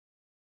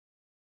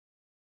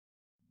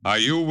Are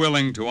you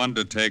willing to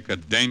undertake a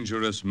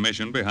dangerous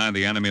mission behind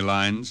the enemy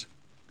lines,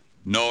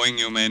 knowing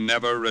you may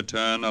never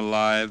return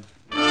alive?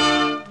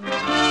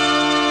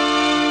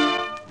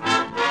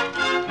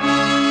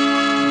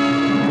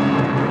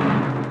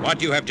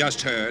 What you have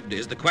just heard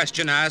is the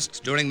question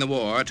asked during the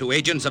war to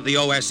agents of the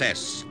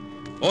OSS.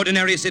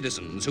 Ordinary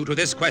citizens who to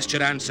this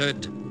question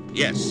answered,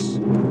 yes.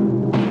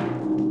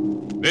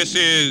 This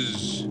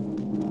is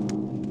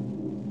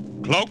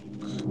Cloak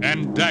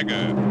and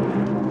Dagger.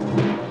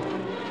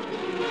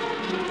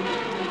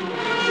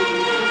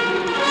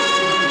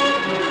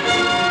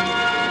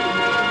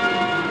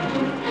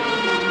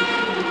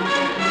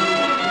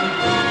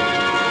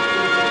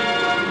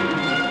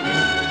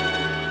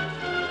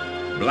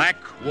 Black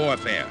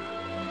warfare,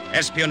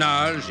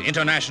 espionage,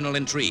 international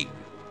intrigue.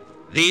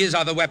 These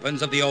are the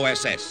weapons of the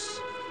OSS.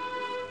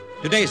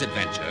 Today's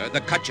adventure,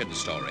 the Kachin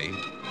story,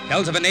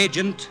 tells of an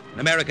agent, an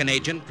American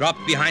agent,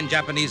 dropped behind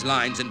Japanese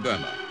lines in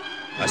Burma.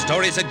 A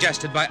story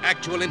suggested by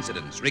actual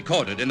incidents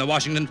recorded in the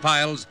Washington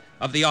files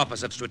of the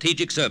Office of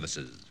Strategic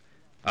Services.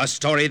 A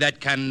story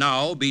that can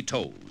now be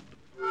told.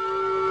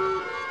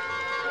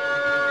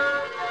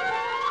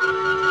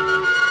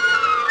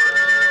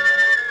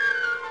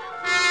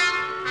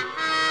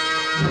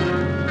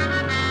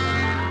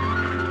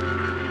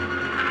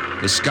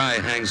 The sky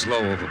hangs low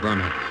over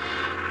Burma.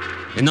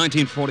 In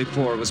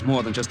 1944, it was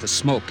more than just the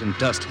smoke and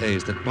dust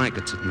haze that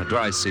blankets it in the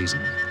dry season.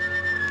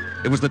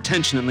 It was the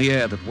tension in the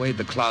air that weighed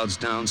the clouds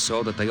down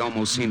so that they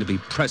almost seemed to be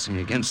pressing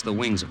against the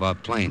wings of our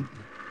plane.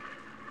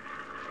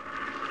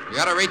 You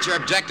ought to reach your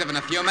objective in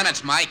a few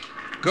minutes, Mike.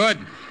 Good.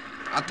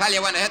 I'll tell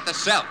you when to hit the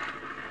silk.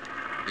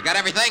 You got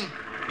everything?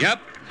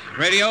 Yep.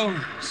 Radio,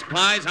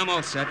 supplies, I'm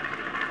all set.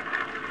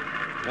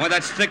 Boy,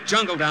 that's thick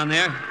jungle down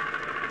there.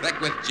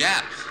 Thick with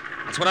Japs.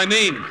 That's what I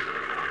mean.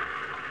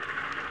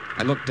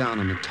 I looked down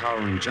on the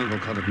towering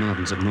jungle-covered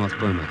mountains of North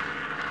Burma.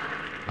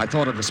 I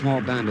thought of the small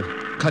band of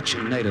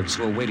Kachin natives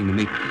who were waiting to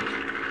meet me.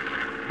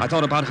 I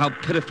thought about how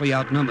pitifully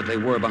outnumbered they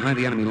were behind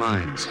the enemy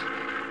lines,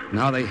 and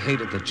how they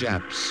hated the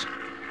Japs.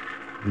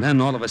 And then,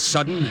 all of a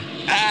sudden,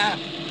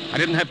 I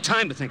didn't have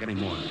time to think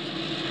anymore.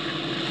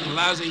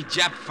 Lousy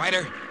Jap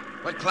fighter.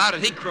 What cloud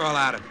did he crawl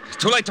out of? It's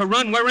too late to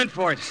run. We're in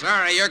for it.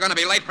 Sorry, you're going to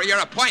be late for your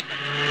appointment.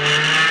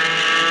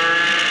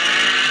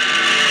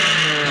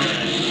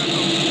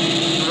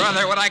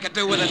 Brother, what I could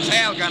do with a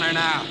tail gunner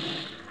now.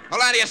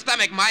 Hold on to your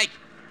stomach, Mike.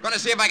 Going to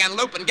see if I can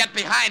loop and get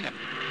behind him.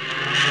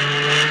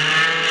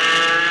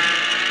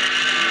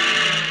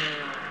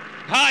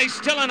 He's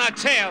still on our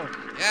tail.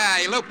 Yeah,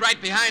 he looped right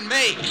behind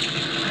me.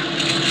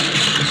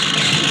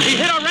 He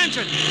hit our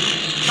engine.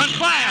 On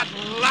fire.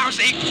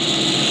 Lousy.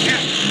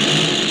 Here.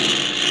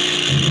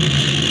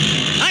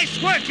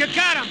 Nice work. You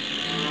got him.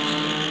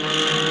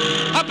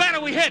 How bad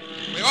are we hit?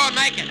 We won't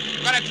make it.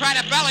 We're going to try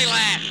to belly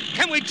land.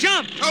 Can we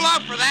jump? Too low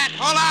for that.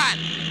 Hold on.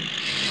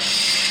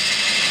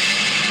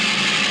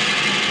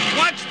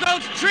 Watch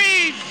those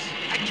trees.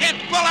 I can't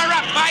pull her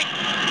up, Mike.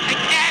 I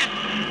can't.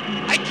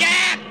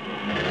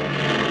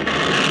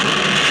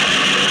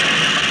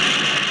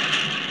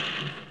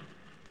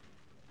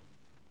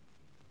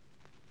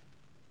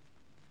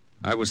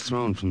 I was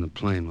thrown from the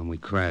plane when we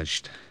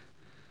crashed.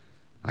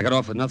 I got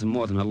off with nothing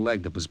more than a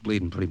leg that was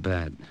bleeding pretty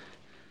bad.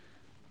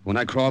 When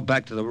I crawled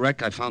back to the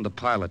wreck, I found the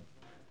pilot.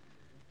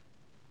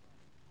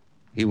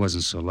 He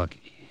wasn't so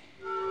lucky.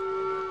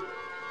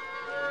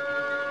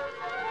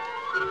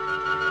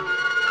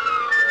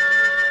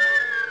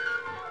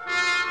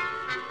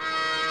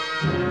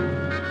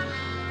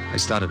 I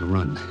started to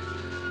run.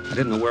 I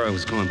didn't know where I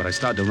was going, but I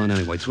started to run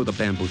anyway, through the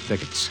bamboo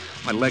thickets.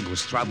 My leg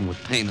was throbbing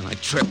with pain, and I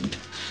tripped.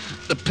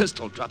 The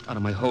pistol dropped out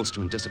of my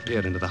holster and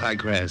disappeared into the high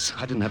grass.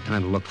 I didn't have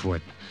time to look for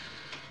it.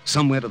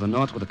 Somewhere to the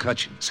north were the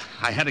Kachins.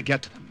 I had to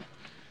get to them.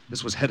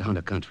 This was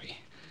headhunter country.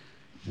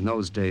 In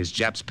those days,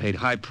 Japs paid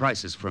high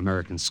prices for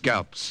American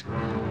scalps.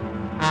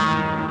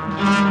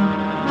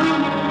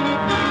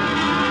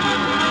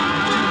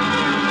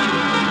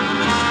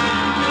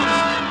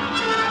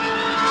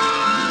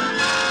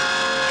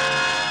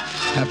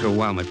 After a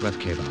while, my breath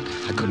gave out.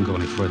 I couldn't go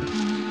any further.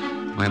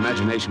 My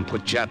imagination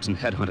put Japs and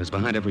headhunters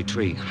behind every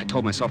tree. I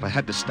told myself I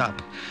had to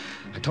stop.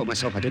 I told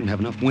myself I didn't have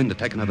enough wind to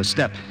take another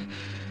step.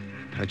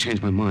 But I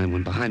changed my mind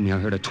when behind me I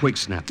heard a twig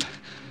snap.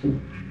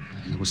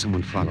 There was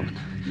someone following.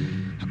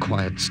 A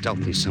quiet,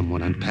 stealthy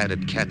someone on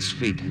padded cat's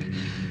feet. I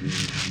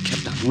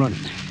kept on running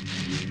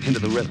into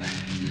the river.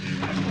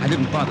 I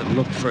didn't bother to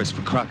look first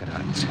for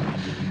crocodiles.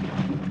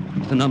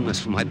 The numbness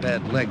from my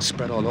bad legs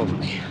spread all over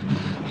me.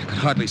 I could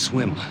hardly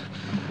swim.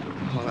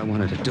 All I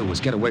wanted to do was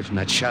get away from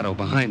that shadow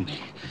behind me.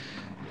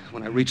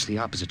 When I reached the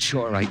opposite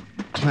shore, I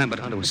clambered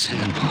onto a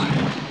sandbar.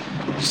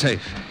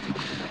 Safe.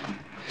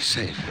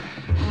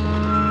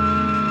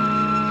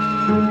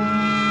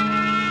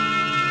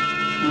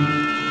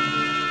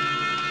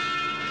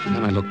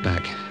 Then I looked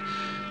back.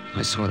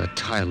 I saw that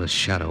tireless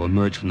shadow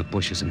emerge from the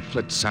bushes and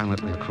flit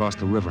silently across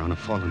the river on a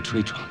fallen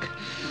tree trunk.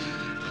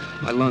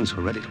 My lungs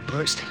were ready to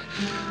burst.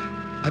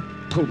 I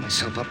pulled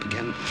myself up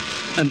again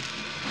and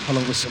fell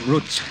over some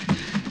roots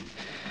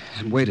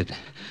and waited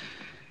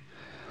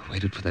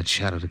waited for that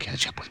shadow to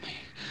catch up with me.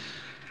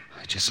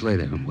 I just lay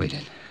there and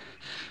waited.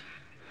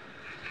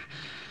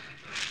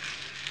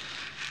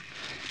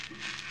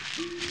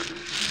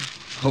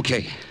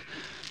 Okay.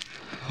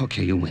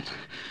 Okay, you win.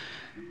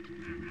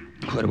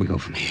 Where do we go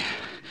from here?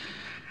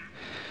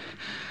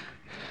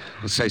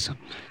 Well, say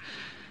something.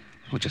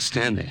 Don't just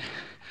stand there.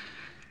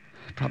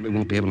 I probably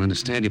won't be able to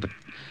understand you, but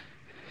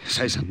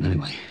say something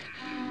anyway.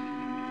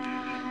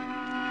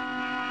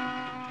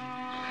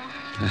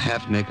 A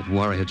half-naked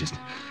warrior just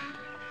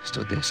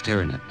stood there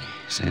staring at me,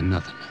 saying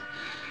nothing.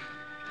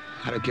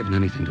 I'd have given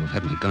anything to have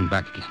had my gun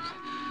back again.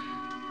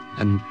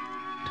 And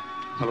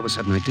all of a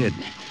sudden I did.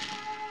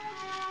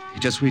 He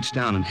just reached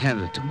down and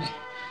handed it to me.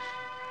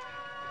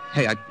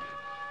 Hey, I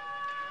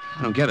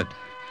don't get it.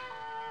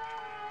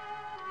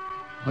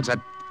 What's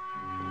that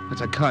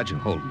card you're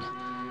holding?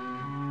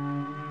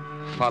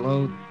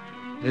 Follow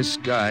this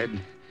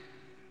guide.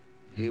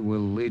 He will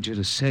lead you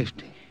to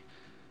safety.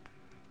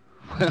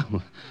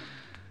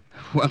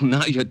 Well,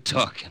 now you're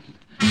talking.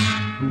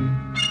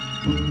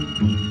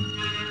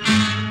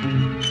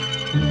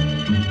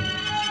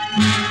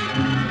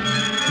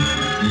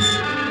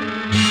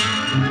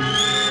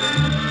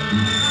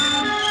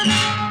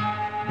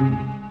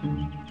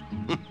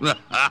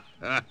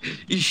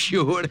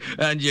 Sure,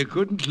 and you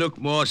couldn't look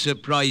more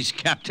surprised,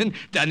 Captain,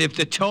 than if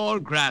the tall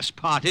grass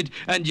parted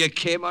and you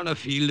came on a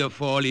field of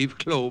four-leaf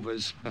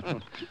clovers.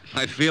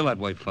 I feel that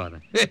way,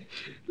 Father.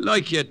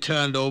 Like you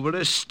turned over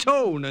a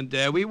stone, and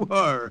there we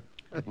were.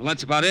 Well,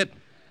 that's about it.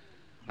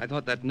 I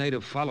thought that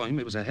native following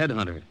me was a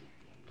headhunter.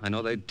 I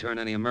know they'd turn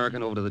any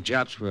American over to the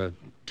Japs for a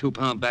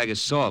 2-pound bag of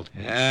salt.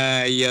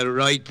 Ah, you're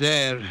right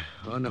there.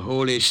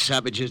 Unholy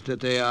savages that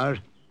they are.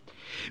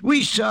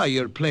 We saw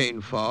your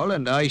plane fall,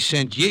 and I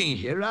sent Ying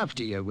here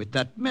after you with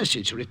that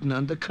message written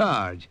on the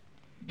card.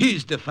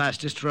 He's the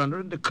fastest runner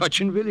in the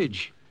Kachin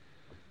village.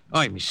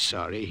 I'm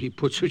sorry he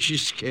put such a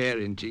scare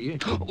into you.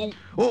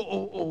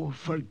 Oh,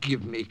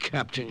 forgive me,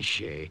 Captain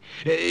Shea.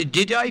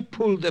 Did I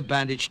pull the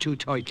bandage too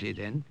tightly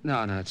then?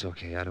 No, it's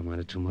okay. I don't mind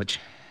it too much.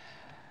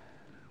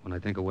 When I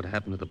think of what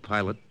happened to the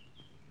pilot,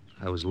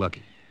 I was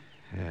lucky.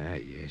 Ah,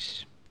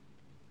 yes.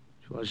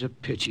 It was a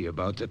pity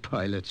about the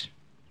pilot.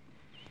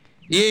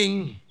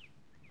 Ying,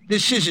 the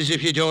scissors,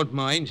 if you don't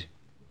mind.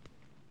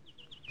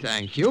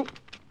 Thank you.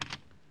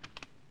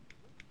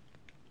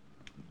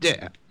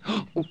 There.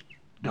 Oh,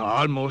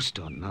 almost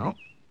done now.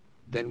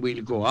 Then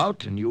we'll go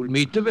out and you'll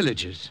meet the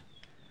villagers.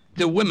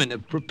 The women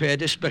have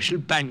prepared a special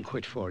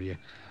banquet for you.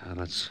 Oh,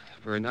 that's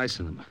very nice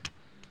of them.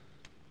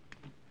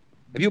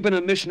 Have you been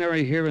a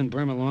missionary here in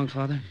Burma long,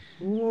 Father?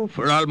 Oh,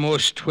 for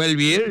almost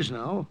 12 years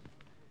now.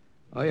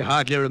 I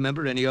hardly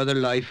remember any other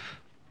life.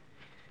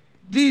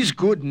 These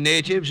good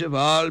natives have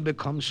all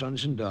become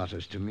sons and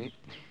daughters to me.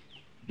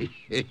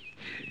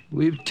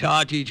 We've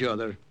taught each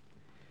other.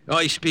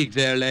 I speak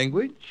their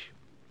language.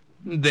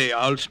 They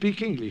all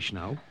speak English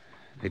now.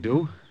 They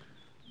do?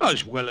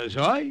 As well as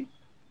I.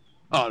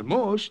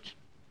 Almost.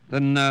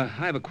 Then I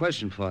have a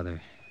question, Father.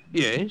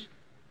 Yes?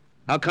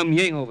 How come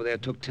Ying over there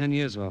took 10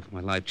 years off my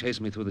life,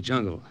 chasing me through the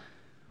jungle?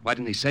 Why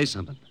didn't he say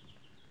something?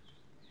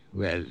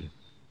 Well,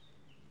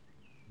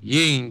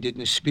 Ying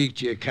didn't speak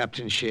to you,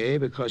 Captain Shea,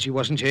 because he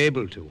wasn't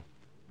able to.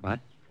 What?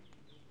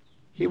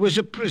 He was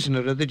a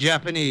prisoner of the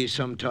Japanese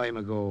some time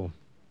ago.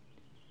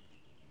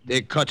 They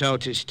cut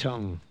out his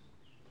tongue.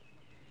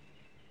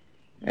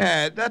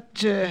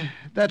 That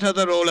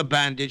other roll of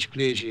bandage,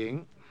 please,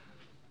 Ying.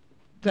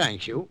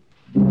 Thank you.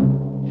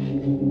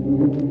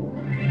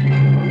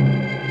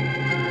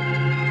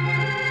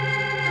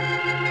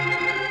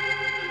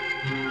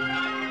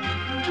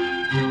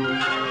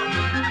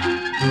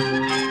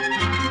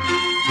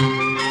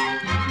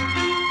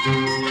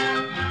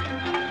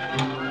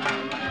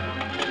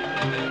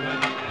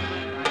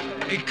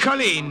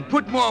 Colleen,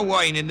 put more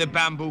wine in the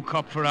bamboo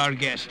cup for our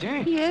guest,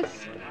 eh?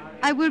 Yes,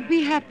 I will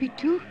be happy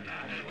to.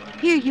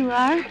 Here you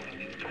are.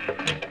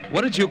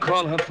 What did you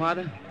call her,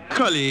 Father?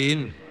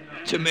 Colleen.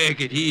 To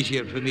make it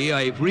easier for me,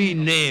 I've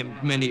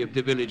renamed many of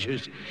the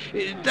villagers.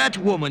 That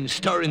woman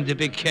stirring the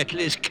big kettle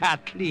is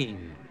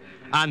Kathleen,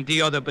 and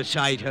the other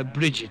beside her,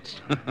 Bridget.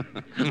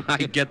 I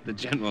get the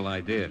general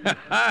idea.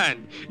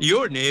 And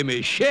your name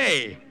is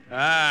Shea.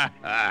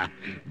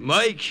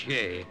 Mike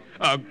Shea.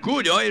 A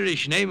good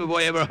Irish name if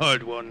I ever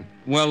heard one.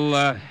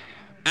 Well,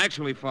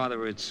 actually,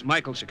 Father, it's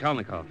Michael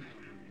Shikalnikov.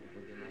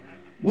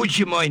 Would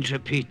you mind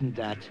repeating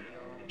that?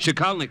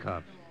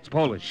 Shikalnikov. It's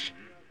Polish.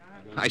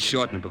 I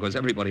shorten it because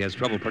everybody has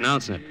trouble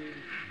pronouncing it.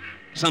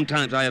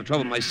 Sometimes I have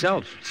trouble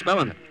myself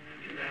spelling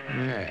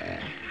it.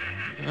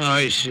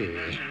 I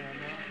see.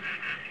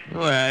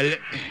 Well,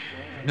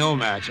 no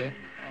matter.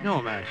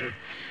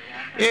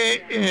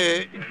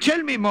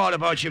 Tell me more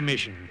about your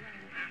mission.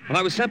 Well,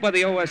 I was sent by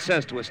the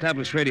OSS to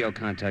establish radio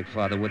contact,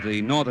 Father, with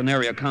the Northern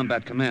Area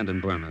Combat Command in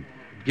Burma.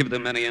 Give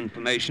them any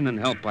information and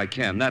help I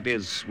can. That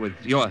is, with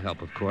your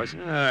help, of course.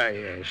 Ah,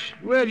 yes.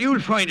 Well,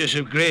 you'll find us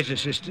of great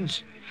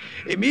assistance.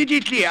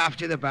 Immediately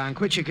after the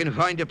banquet, you can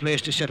find a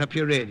place to set up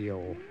your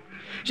radio.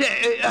 So,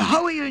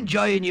 how are you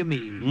enjoying your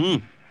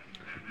meal?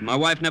 My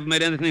wife never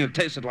made anything that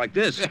tasted like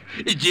this.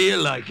 Do you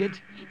like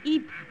it?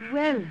 Eat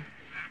well.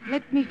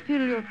 Let me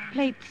fill your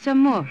plate some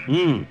more.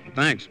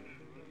 Thanks.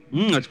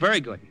 It's very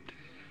good.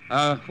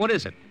 What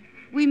is it?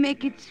 We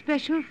make it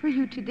special for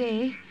you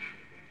today.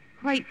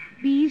 White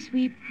bees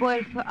we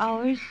boil for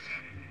hours.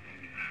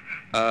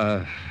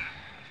 I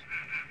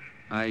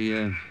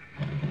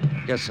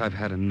guess I've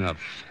had enough.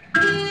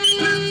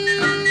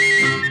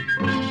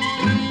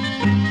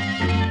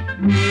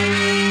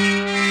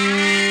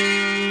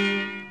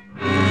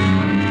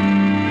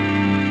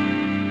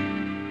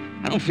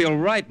 I don't feel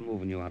right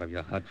moving you out of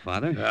your hut,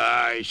 Father.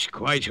 It's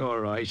quite all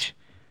right.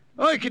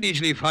 I can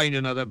easily find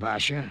another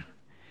basher.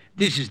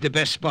 This is the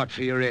best spot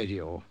for your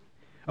radio.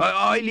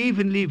 I'll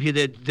even leave you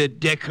the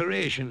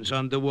decorations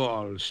on the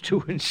walls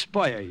to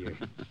inspire you.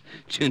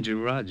 Ginger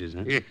Rogers,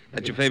 huh?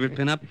 That's your favorite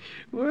pin-up?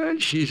 Well,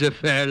 she's a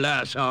fair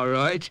lass, all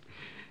right.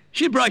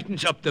 She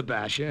brightens up the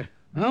basher.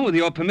 Well, with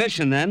your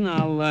permission, then,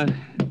 I'll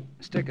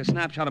stick a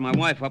snapshot of my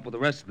wife up with the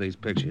rest of these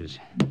pictures.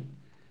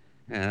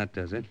 Yeah, that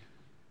does it.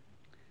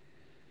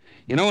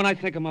 You know, when I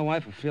think of my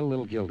wife, I feel a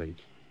little guilty.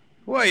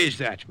 Why is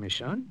that, my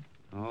son?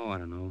 Oh, I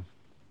don't know.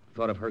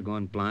 Thought of her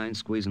going blind,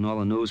 squeezing all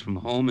the news from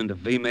home into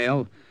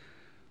V-mail,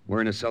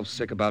 worrying herself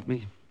sick about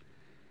me.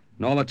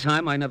 And all the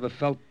time, I never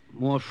felt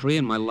more free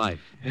in my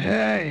life.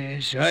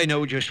 Yes, I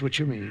know just what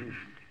you mean.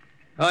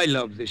 I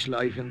love this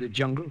life in the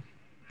jungle,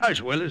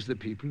 as well as the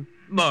people,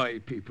 my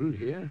people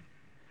here.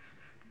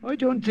 I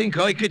don't think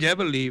I could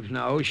ever leave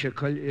now,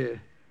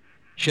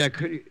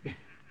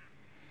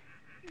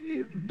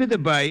 By the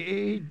by,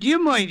 do you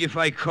mind if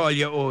I call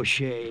you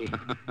O'Shea?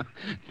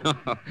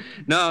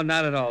 No,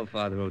 not at all,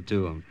 Father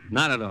O'Toole.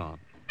 Not at all.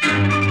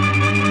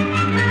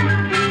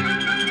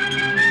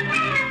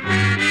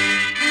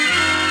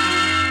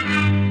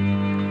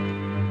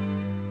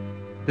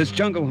 This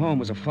jungle home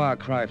was a far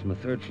cry from the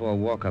third-floor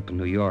walk-up in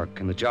New York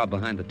and the job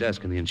behind the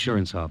desk in the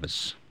insurance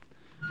office.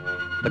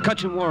 The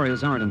Kachin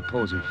warriors aren't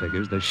imposing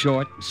figures. They're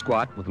short and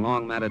squat with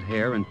long matted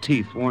hair and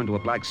teeth worn to a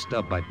black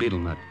stub by betel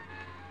nut.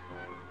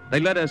 They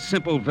led a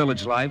simple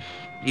village life,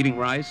 eating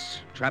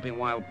rice, trapping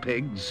wild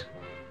pigs,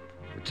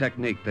 a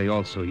technique they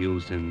also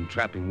used in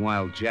trapping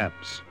wild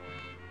Japs.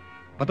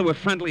 But they were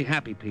friendly,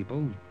 happy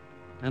people,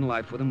 and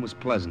life with them was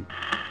pleasant.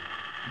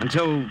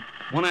 Until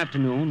one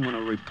afternoon when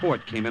a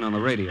report came in on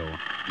the radio.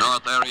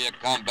 North Area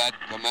Combat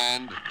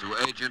Command to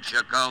Agent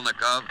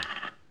Shakalnikov.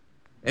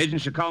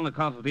 Agent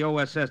Shakalnikov of the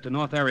OSS to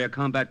North Area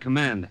Combat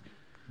Command.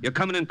 You're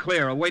coming in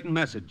clear, awaiting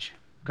message.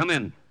 Come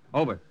in.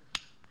 Over.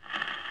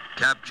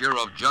 Capture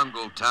of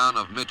jungle town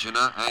of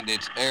Myitkyina and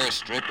its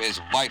airstrip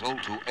is vital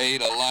to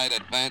aid Allied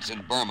advance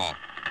in Burma.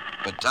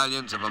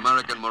 Battalions of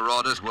American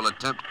marauders will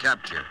attempt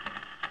capture.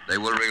 They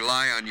will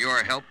rely on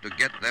your help to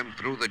get them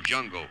through the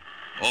jungle.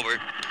 Over.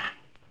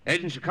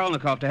 Agent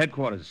Shakalnikov to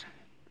headquarters.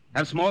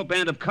 Have small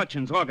band of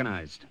Kachins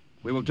organized.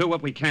 We will do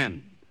what we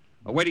can.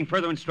 Awaiting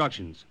further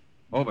instructions.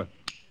 Over.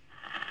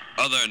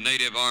 Other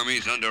native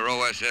armies under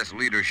OSS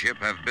leadership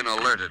have been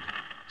alerted.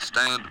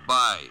 Stand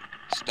by.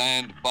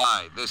 Stand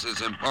by. This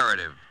is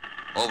imperative.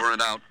 Over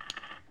and out.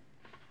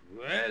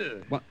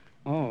 Well... What?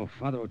 Oh,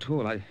 Father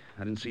O'Toole, I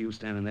didn't see you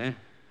standing there.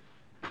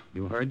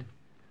 You heard?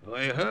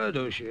 I heard,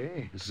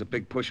 O'Shea. This is a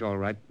big push, all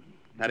right.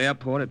 That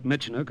airport at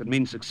Myitkyina could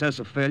mean success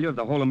or failure of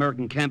the whole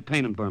American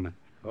campaign in Burma.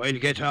 I'll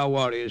get our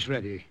warriors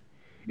ready.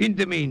 In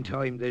the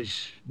meantime,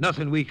 there's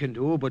nothing we can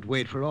do but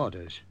wait for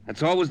orders.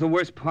 That's always the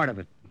worst part of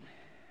it.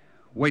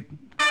 Wait.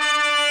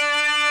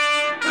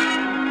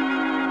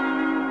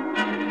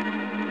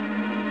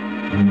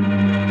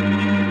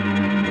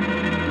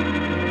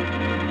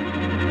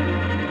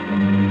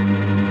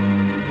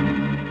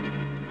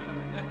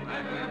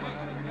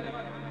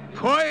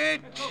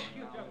 Quiet!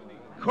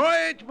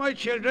 Quiet, my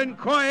children,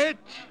 quiet!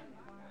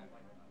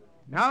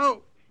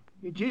 Now,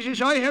 it is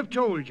as I have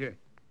told you.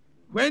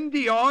 When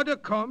the order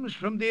comes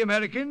from the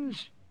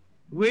Americans,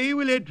 we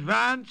will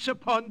advance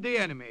upon the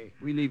enemy.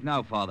 We leave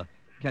now, Father.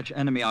 Catch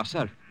enemy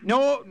ourselves.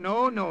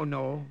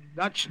 No.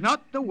 That's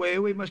not the way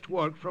we must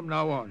work from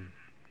now on.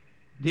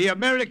 The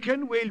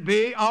American will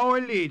be our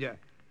leader.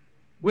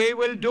 We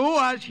will do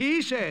as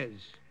he says.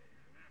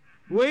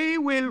 We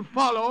will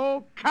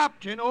follow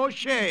Captain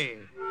O'Shea.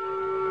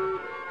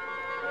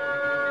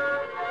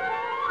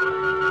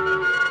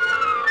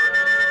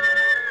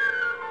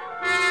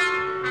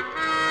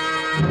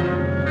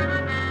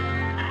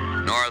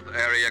 North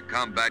Area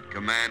Combat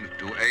Command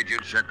to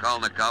Agent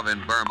Shakalnikov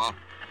in Burma.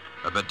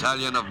 A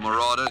battalion of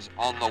marauders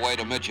on the way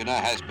to Myitkyina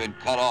has been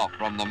cut off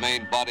from the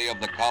main body of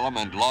the column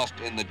and lost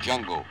in the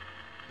jungle.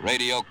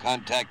 Radio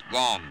contact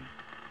gone.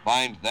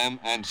 Find them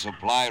and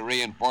supply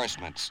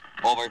reinforcements.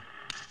 Over.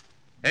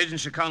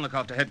 Agent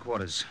Shakalnikov to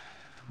headquarters.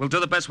 We'll do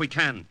the best we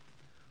can.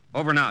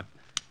 Over and out.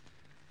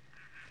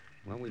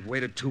 Well, we've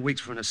waited 2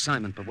 weeks for an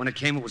assignment, but when it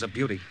came, it was a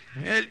beauty.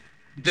 Well,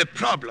 the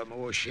problem,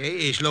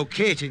 O'Shea, is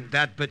locating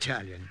that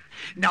battalion.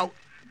 Now,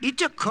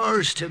 it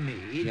occurs to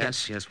me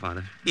Yes,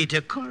 Father. It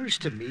occurs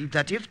to me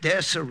that if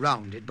they're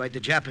surrounded by the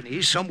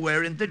Japanese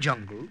somewhere in the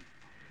jungle,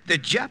 the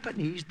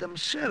Japanese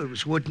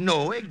themselves would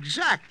know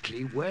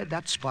exactly where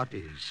that spot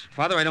is.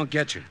 Father, I don't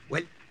get you.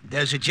 Well,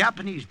 There's a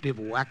Japanese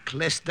bivouac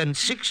less than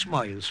 6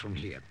 miles from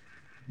here.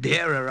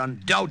 There are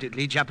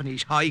undoubtedly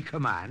Japanese high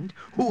command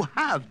who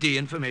have the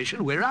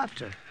information we're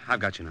after. I've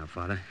got you now,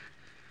 Father.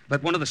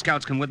 Let one of the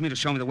scouts come with me to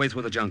show me the way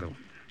through the jungle.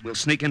 We'll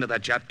sneak into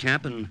that Jap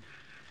camp and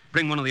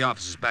bring one of the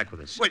officers back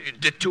with us. Well,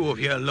 the 2 of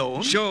you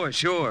alone? Sure.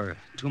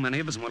 Too many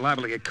of us and we're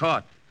liable to get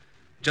caught.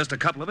 Just a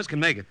couple of us can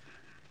make it.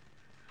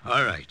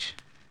 All right.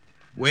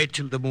 Wait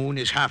till the moon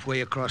is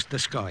halfway across the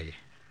sky.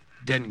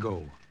 Then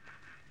go.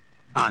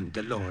 And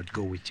the Lord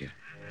go with you.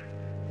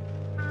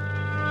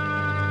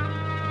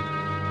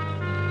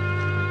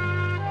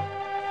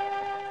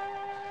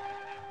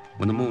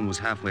 When the moon was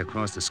halfway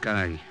across the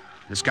sky,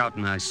 the scout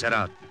and I set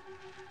out.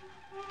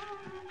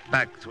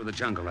 Back through the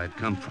jungle I'd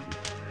come from.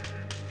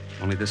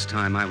 Only this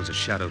time I was a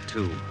shadow,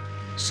 too.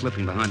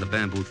 Slipping behind the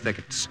bamboo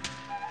thickets.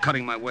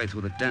 Cutting my way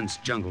through the dense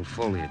jungle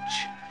foliage.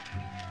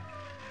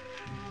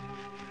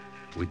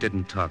 We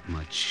didn't talk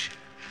much.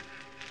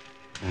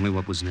 Only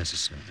what was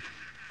necessary.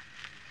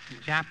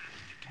 Jap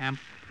camp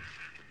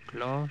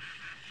close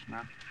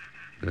now.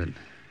 Good.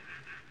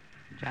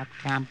 Jap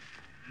camp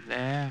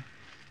there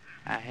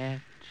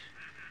ahead.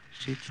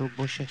 See through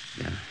bushes.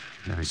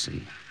 Yeah, I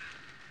see.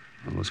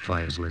 All those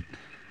fires lit.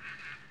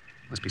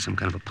 Must be some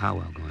kind of a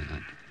powwow going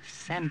on.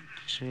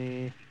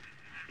 Sentry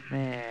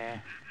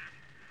there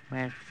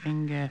where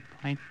finger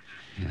points.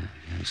 Yeah,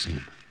 I see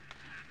him.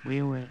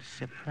 We will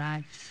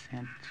surprise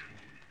sentry.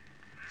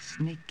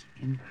 Sneak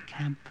in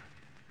camp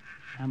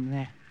from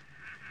there.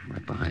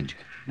 Right behind you.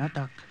 No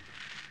talk.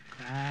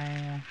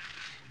 Quiet.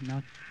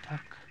 No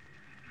talk.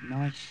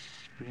 Noise.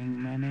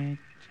 Bring many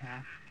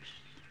chaps.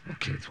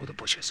 Okay, through the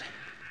bushes.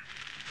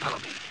 Follow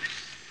me.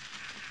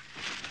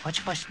 Watch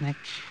for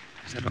snakes.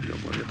 Is that all you're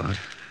worried about?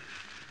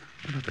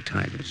 What about the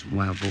tigers,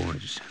 wild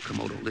boars,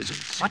 Komodo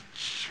lizards?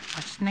 Watch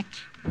for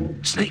snakes.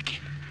 Snake.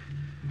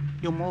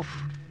 You move.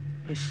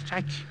 He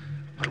strikes.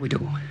 What do we do?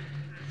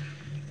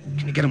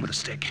 Can you get him with a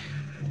stick?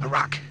 A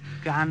rock?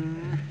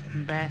 Gun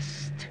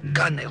best.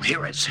 Gun, they'll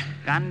hear us.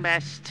 Gun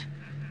best.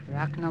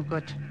 Rock no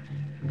good.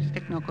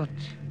 Stick no good.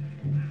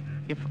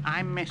 If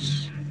I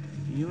miss,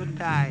 you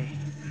die.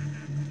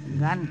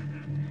 Gun.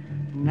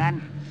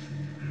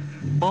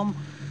 Boom.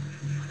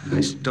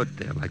 I stood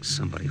there like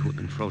somebody who had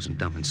been frozen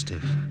dumb and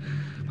stiff.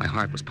 My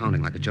heart was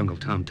pounding like a jungle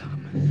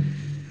tom-tom.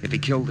 If he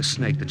killed the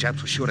snake, the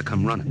Japs were sure to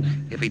come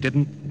running. If he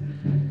didn't...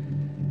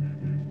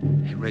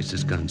 He raised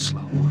his gun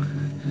slow.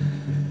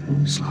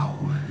 Slow.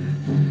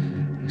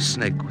 The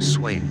snake was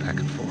swaying back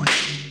and forth.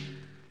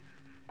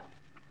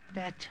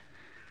 Dead.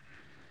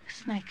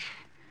 Snake.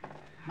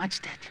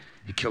 Much dead.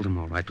 He killed him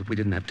all right, but we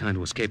didn't have time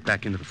to escape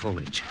back into the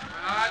foliage.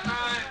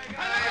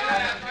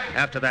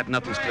 After that,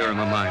 nothing's clear in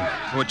my mind.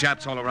 There were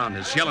Japs all around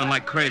us, yelling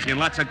like crazy, and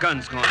lots of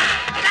guns going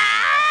off.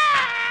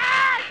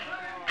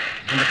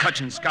 And the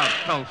Kachin scout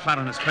fell flat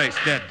on his face,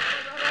 dead.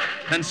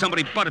 Then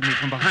somebody butted me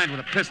from behind with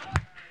a pistol.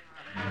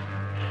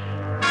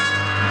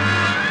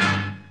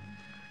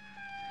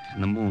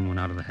 And the moon went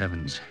out of the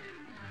heavens.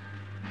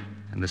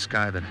 And the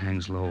sky that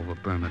hangs low over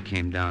Burma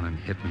came down and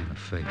hit me in the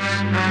face.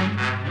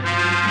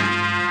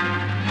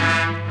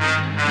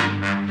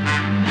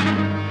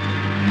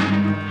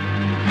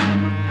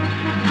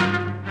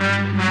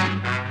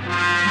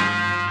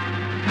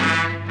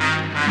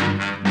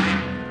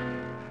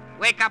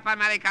 Wake up,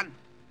 American.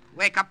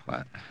 Wake up.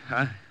 What?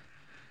 Huh?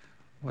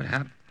 What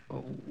happened?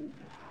 Oh,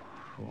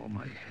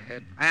 my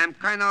head. I am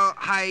Colonel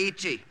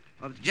Haiichi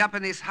of the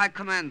Japanese High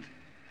Command.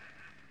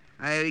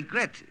 I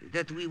regret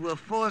that we were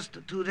forced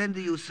to render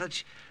you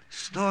such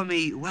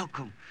stormy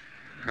welcome.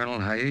 Colonel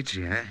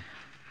Haiichi, eh?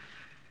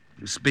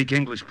 You speak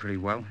English pretty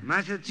well.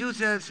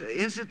 Massachusetts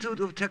Institute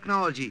of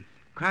Technology,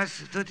 class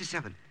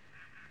 37.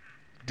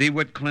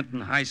 DeWitt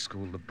Clinton High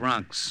School, the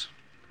Bronx,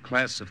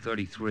 class of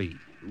 33.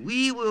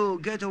 We will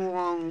get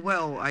along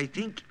well, I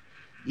think,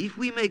 if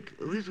we make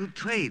a little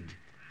trade.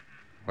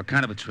 What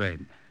kind of a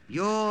trade?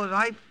 Your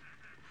life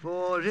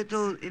for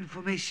little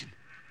information.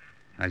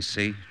 I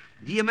see.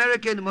 The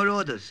American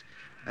marauders.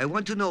 I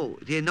want to know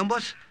their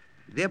numbers,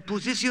 their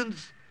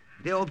positions,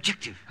 their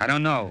objective. I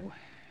don't know.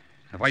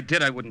 If I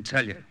did, I wouldn't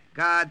tell you.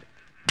 God.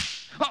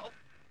 Oh!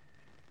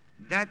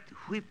 That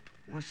whip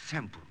was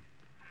sample.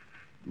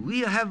 We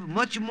have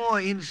much more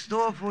in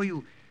store for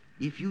you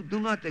if you do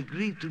not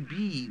agree to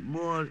be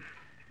more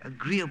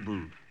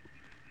agreeable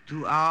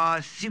to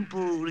our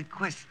simple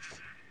requests.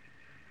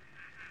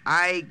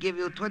 I give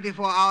you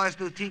 24 hours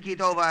to think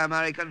it over,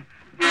 American.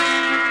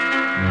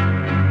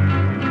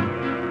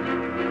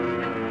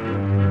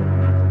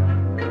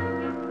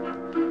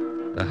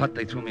 The hut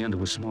they threw me into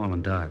was small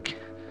and dark.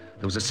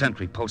 There was a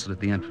sentry posted at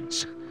the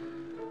entrance.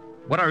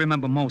 What I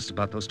remember most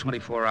about those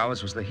 24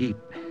 hours was the heat.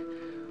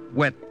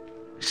 Wet,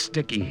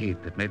 sticky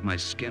heat that made my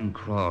skin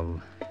crawl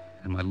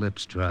and my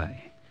lips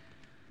dry.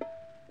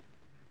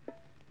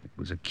 It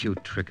was a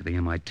cute trick of the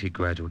MIT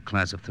graduate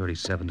class of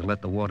 37 to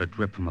let the water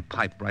drip from a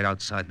pipe right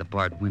outside the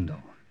barred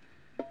window.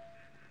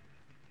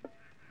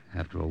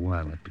 After a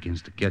while, it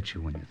begins to get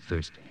you when you're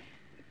thirsty.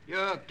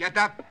 You, get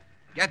up.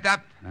 Get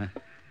up. Huh?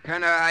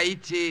 Colonel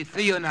Aichi,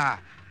 see you now.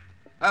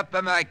 Up,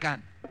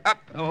 American. Up.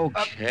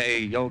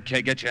 Okay,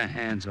 get your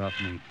hands off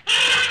me.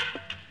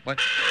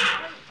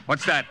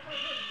 What's that?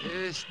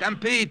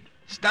 Stampede.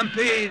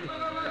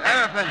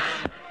 Elephants.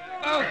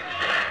 Oh.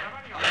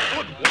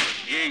 Good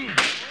work, Ying.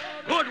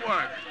 Good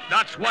work.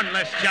 That's one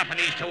less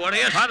Japanese to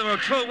worry us. Father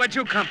O'Toole, where'd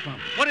you come from?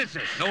 What is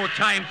this? No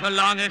time for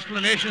long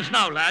explanations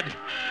now, lad.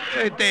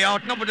 They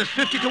outnumbered us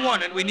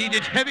 50-1, and we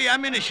needed heavy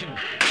ammunition.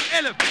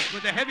 Elephants were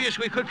the heaviest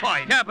we could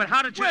find. Yeah, but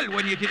how did you... Well,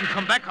 when you didn't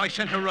come back, I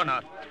sent a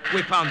runner.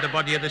 We found the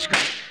body of the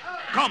scout.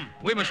 Come,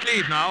 we must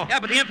leave now. Yeah,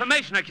 but the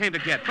information I came to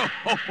get.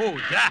 Oh,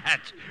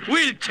 that.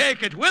 We'll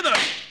take it with us.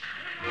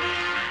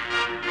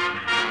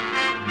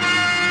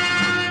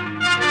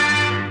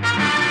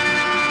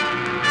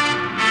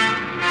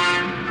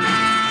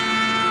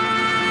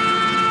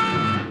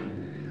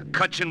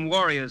 Kachin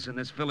warriors in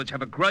this village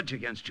have a grudge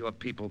against your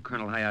people,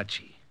 Colonel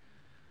Hayachi.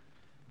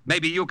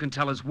 Maybe you can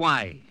tell us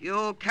why.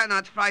 You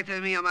cannot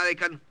frighten me,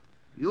 American.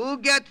 You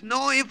get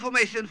no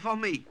information from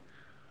me.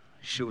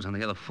 Shoes on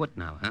the other foot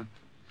now, huh?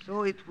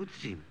 So it would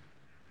seem.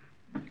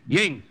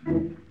 Ying.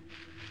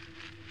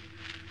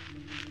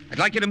 I'd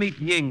like you to meet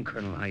Ying,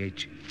 Colonel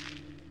Hayachi.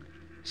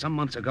 Some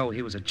months ago,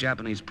 he was a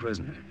Japanese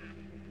prisoner.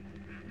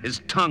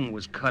 His tongue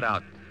was cut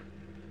out.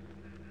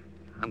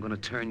 I'm going to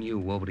turn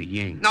you over to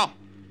Ying. No!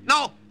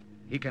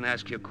 He can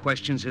ask you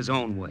questions his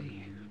own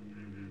way.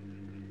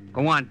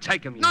 Go on,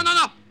 take him. No,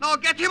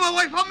 get him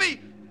away from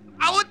me.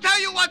 I will tell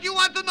you what you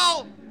want to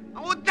know.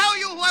 I will tell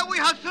you why we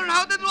have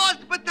surrounded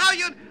Lost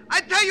Battalion.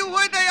 I tell you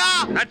where they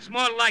are. That's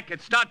more like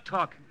it. Start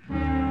talking.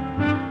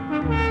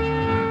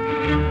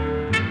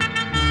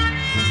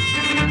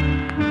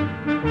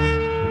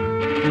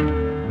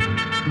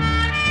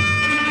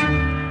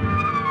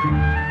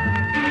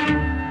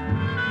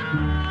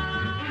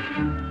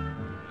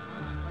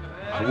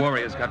 The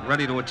warriors got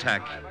ready to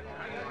attack,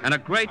 and a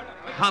great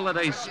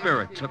holiday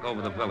spirit took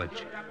over the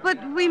village. But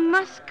we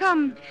must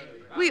come.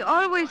 We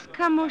always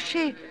come,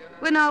 O'Shea,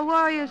 when our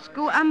warriors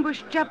go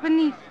ambush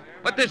Japanese.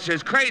 But this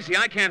is crazy.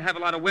 I can't have a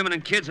lot of women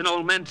and kids and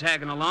old men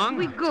tagging along.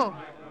 We go.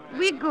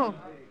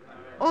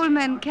 Old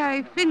men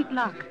carry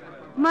flintlock,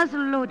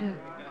 muzzle loader.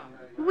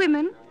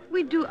 Women,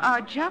 we do our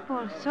job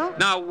also.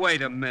 Now,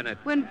 wait a minute.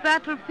 When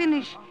battle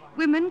finish,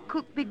 women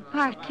cook big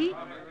party,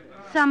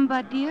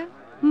 samba deer,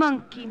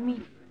 monkey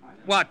meat.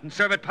 What, and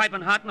serve it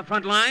piping hot in the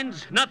front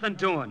lines? Nothing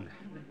doing.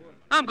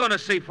 I'm going to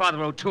see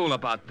Father O'Toole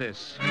about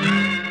this.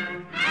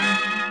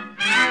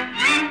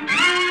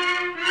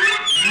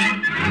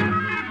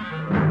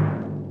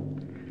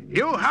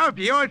 You have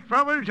your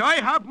troubles, I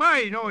have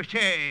mine,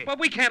 O'Shea. But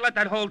we can't let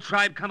that whole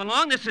tribe come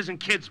along. This isn't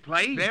kids'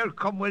 play. They'll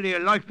come whether you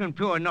like them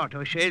to or not,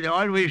 O'Shea. They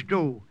always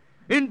do.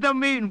 In the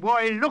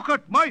meanwhile, look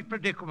at my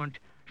predicament.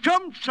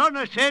 Some son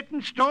of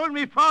Satan stole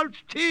me false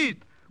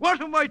teeth.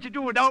 What am I to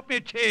do without me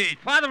teeth?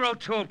 Father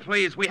O'Toole,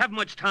 please. We haven't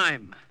much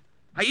time.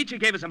 Haiichi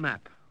gave us a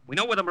map. We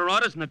know where the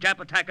marauders and the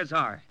Jap attackers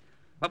are.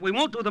 But we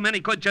won't do them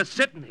any good just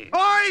sitting here.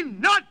 I'm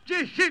not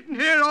just sitting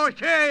here,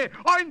 O'Shea.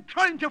 I'm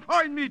trying to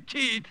find me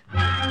teeth.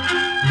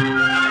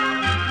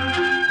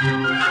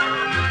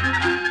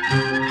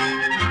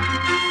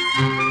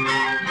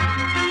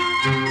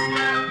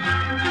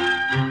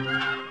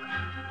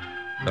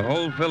 The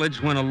whole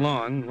village went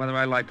along, whether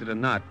I liked it or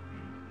not.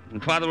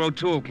 And Father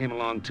O'Toole came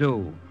along,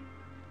 too.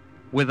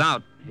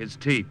 Without his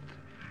teeth.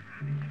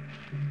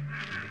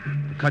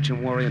 The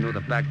Kachin warrior knew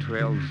the back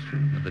trails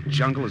of the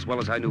jungle as well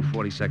as I knew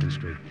 42nd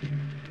Street.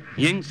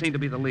 Ying seemed to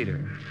be the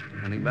leader,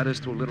 and he led us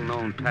through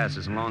little-known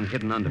passes and long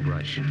hidden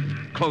underbrush,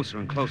 closer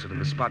and closer to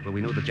the spot where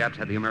we knew the Japs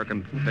had the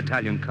American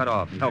battalion cut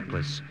off,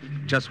 helpless,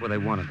 just where they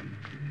wanted them.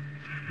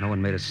 No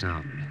one made a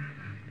sound.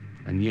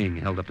 And Ying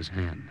held up his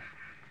hand.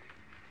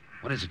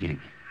 What is it,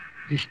 Ying?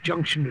 This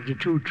junction of the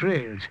two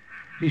trails.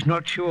 He's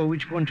not sure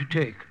which one to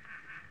take.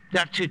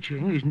 That's it,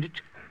 Ying, isn't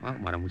it? Well,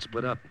 why don't we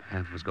split up?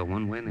 Half of us go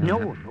one way and the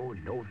other.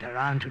 No. There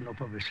aren't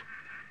enough of us.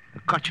 The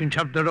Kachins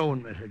have their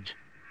own methods.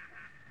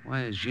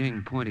 Why is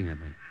Ying pointing at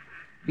me?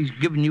 He's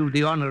given you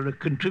the honor of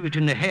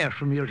contributing a hair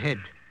from your head.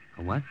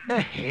 A what? A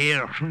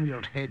hair from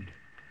your head.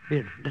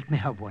 Here, let me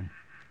have one.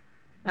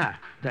 Ah,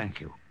 thank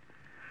you.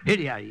 Here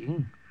you are,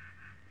 Ying.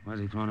 Why is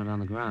he throwing it on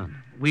the ground?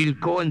 We'll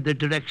go in the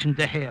direction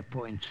the hair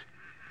points.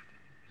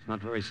 It's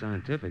not very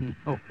scientific.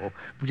 No,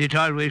 but it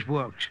always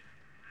works.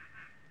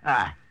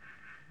 Ah,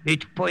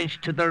 it points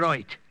to the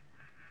right.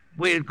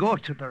 We'll go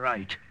to the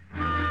right.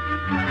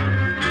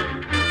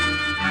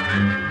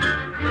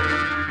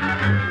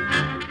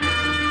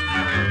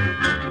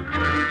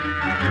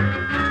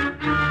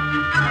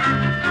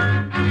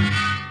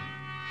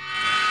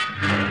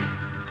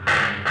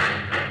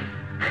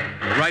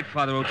 You're right,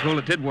 Father O'Toole.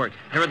 It did work.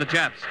 Here are the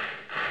Japs.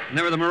 And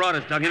there are the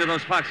marauders dug into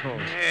those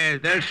foxholes. Yeah,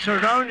 they're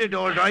surrounded,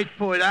 all right,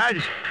 poor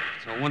lads.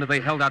 So I wonder they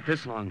held out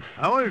this long.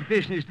 Our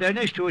business, then,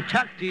 is to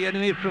attack the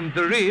enemy from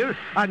the rear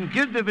and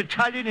give the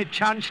battalion a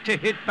chance to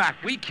hit back.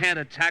 We can't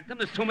attack them.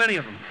 There's too many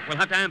of them. We'll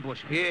have to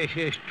ambush them.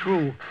 Yes,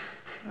 true.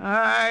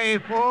 Aye,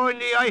 if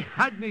only I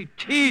had me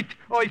teeth,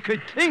 I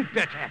could think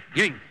better.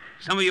 Ying,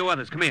 some of you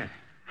others, come here.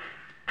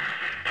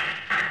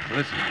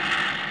 Listen,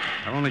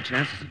 our only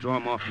chance is to draw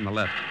them off from the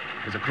left.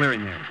 There's a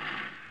clearing there.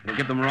 It'll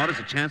give the Marauders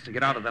a chance to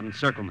get out of that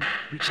encirclement.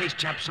 We chase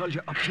Jap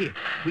soldier up here.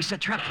 We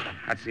set trap for them.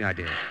 That's the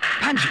idea.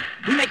 Panji!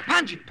 We make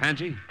Panji!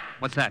 Panji?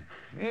 What's that?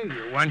 Hey,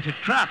 you want a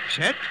trap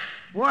set?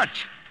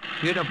 Watch.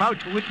 You're about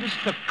to witness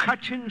the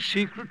Kachin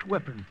secret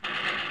weapon.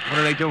 What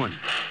are they doing?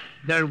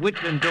 They're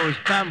whittling those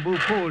bamboo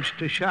poles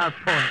to sharp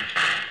points.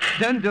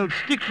 Then they'll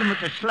stick them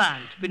at a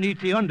slant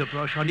beneath the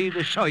underbrush on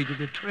either side of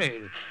the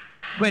trail.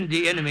 When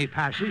the enemy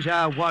passes,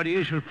 our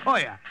warriors will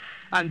fire,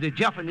 and the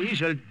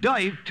Japanese will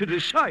dive to the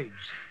sides.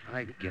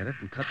 I get it,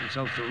 and cut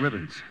themselves to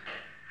ribbons.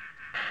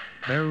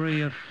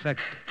 Very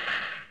effective.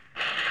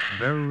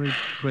 Very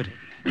pretty.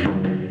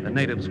 The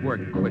natives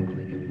worked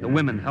quickly, the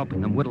women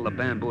helping them whittle the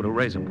bamboo to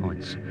razor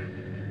points.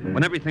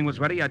 When everything was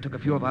ready, I took a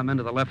few of our men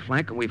to the left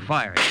flank, and we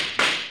fired.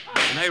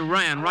 And they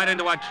ran right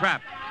into our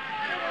trap.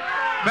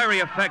 Very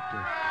effective.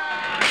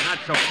 Not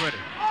so pretty.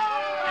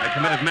 They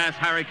committed mass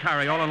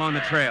harikari all along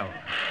the trail.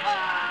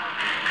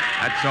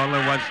 That's all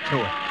there was to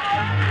it.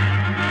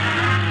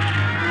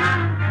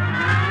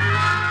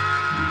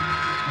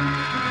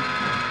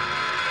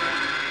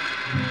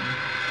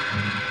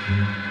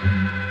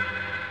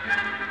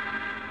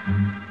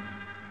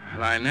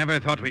 Well, I never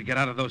thought we'd get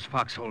out of those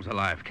foxholes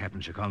alive, Captain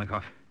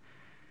Shakolnikov.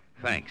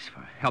 Thanks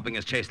for helping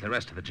us chase the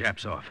rest of the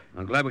Japs off.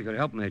 I'm glad we could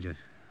help, Major.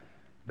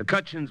 The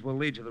Kachins will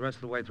lead you the rest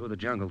of the way through the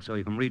jungle so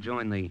you can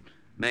rejoin the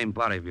main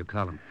body of your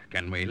column.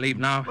 Can we leave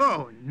now?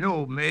 Oh,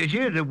 no,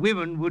 Major. The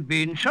women would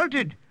be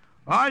insulted.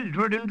 All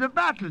during the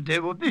battle, they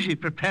were busy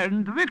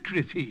preparing the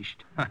victory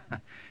feast.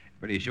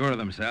 Pretty sure of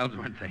themselves,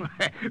 weren't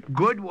they?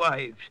 Good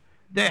wives.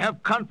 They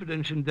have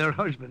confidence in their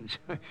husbands.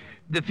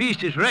 The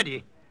feast is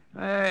ready.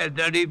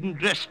 They're even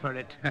dressed for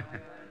it.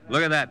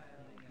 Look at that.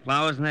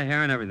 Flowers in their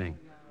hair and everything.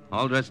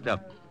 All dressed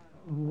up.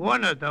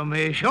 One of them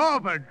is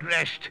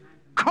overdressed.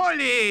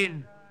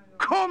 Colleen,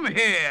 come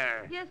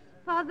here. Yes,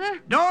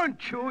 Father? Don't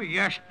you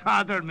yes,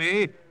 Father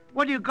me.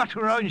 What do you got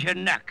around your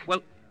neck?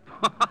 Well,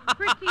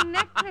 Pretty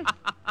necklace.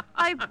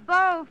 I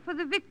bow for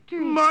the victory.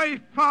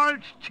 My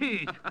false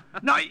teeth.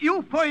 Now,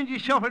 you find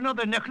yourself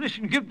another necklace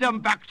and give them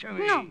back to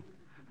me.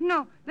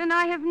 No, then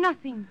I have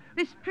nothing.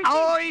 This pretty...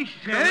 I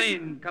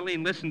said...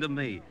 Colleen, listen to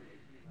me.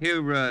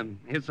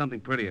 Here's something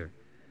prettier.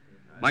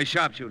 My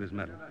sharpshooter's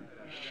medal.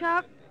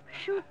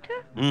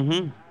 Sharpshooter?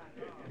 Mm-hmm.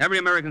 Every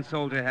American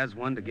soldier has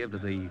one to give to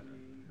the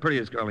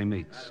prettiest girl he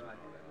meets.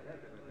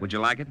 Would you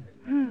like it?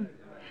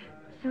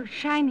 So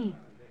shiny.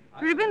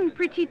 Ribbon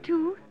pretty,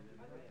 too.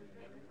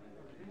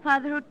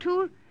 Father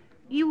O'Toole,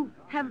 you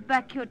have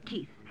back your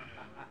teeth.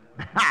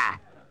 Ha!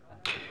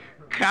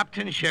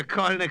 Captain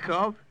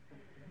Shakolnikov,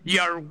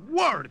 you're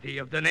worthy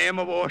of the name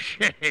of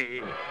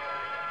O'Shea.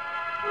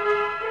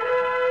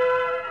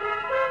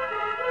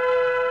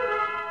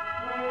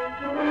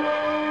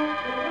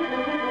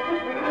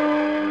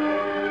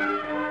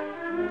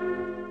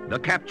 The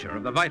capture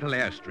of the vital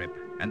airstrip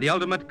and the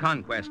ultimate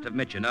conquest of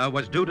Myitkyina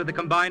was due to the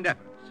combined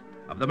efforts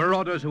of the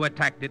marauders who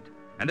attacked it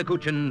and the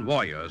Kachin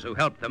warriors who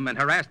helped them and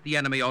harassed the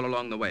enemy all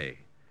along the way.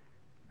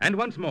 And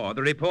once more,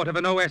 the report of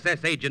an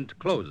OSS agent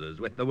closes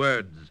with the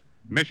words,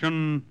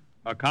 Mission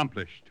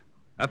accomplished.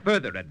 A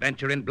further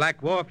adventure in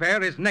black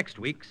warfare is next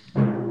week's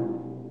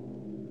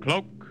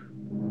Cloak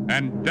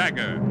and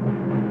Dagger.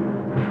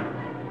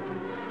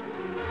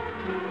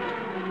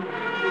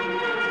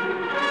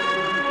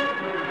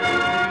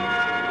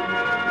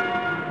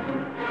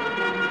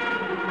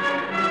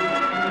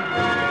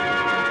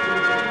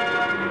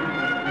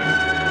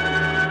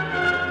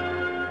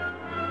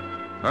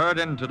 Heard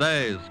in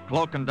today's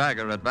Cloak and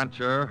Dagger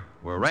adventure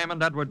were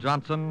Raymond Edward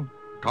Johnson,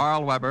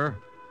 Carl Weber,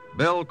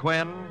 Bill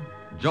Quinn,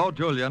 Joe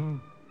Julian,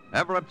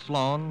 Everett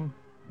Sloan,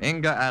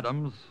 Inga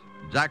Adams,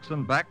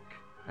 Jackson Beck,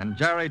 and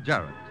Jerry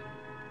Jarrett.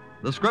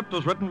 The script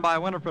was written by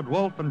Winifred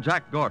Wolfe and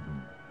Jack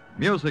Gordon.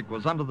 Music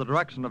was under the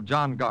direction of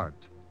John Gart.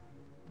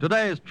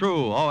 Today's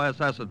true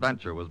OSS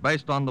adventure was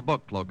based on the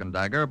book Cloak and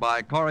Dagger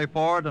by Corey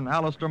Ford and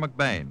Alistair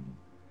McBain.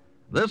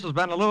 This has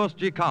been a Louis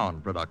G.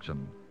 Cowan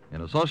production,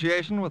 in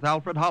association with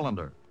Alfred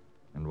Hollander,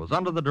 and was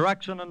under the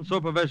direction and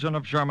supervision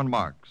of Sherman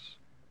Marks.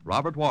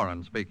 Robert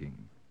Warren speaking.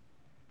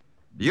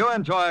 Do you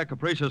enjoy a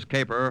capricious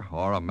caper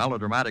or a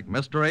melodramatic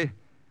mystery?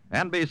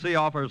 NBC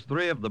offers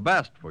 3 of the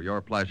best for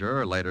your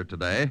pleasure later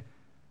today.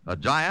 A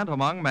giant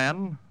among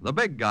men, the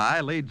big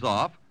guy leads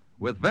off,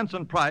 with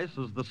Vincent Price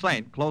as the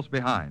saint close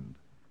behind.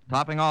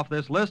 Topping off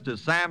this list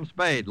is Sam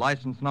Spade,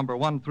 license number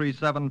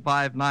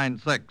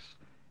 137596,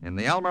 in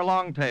the Elmer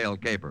Longtail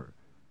caper.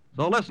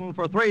 So listen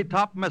for 3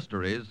 top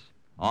mysteries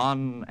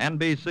on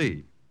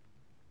NBC.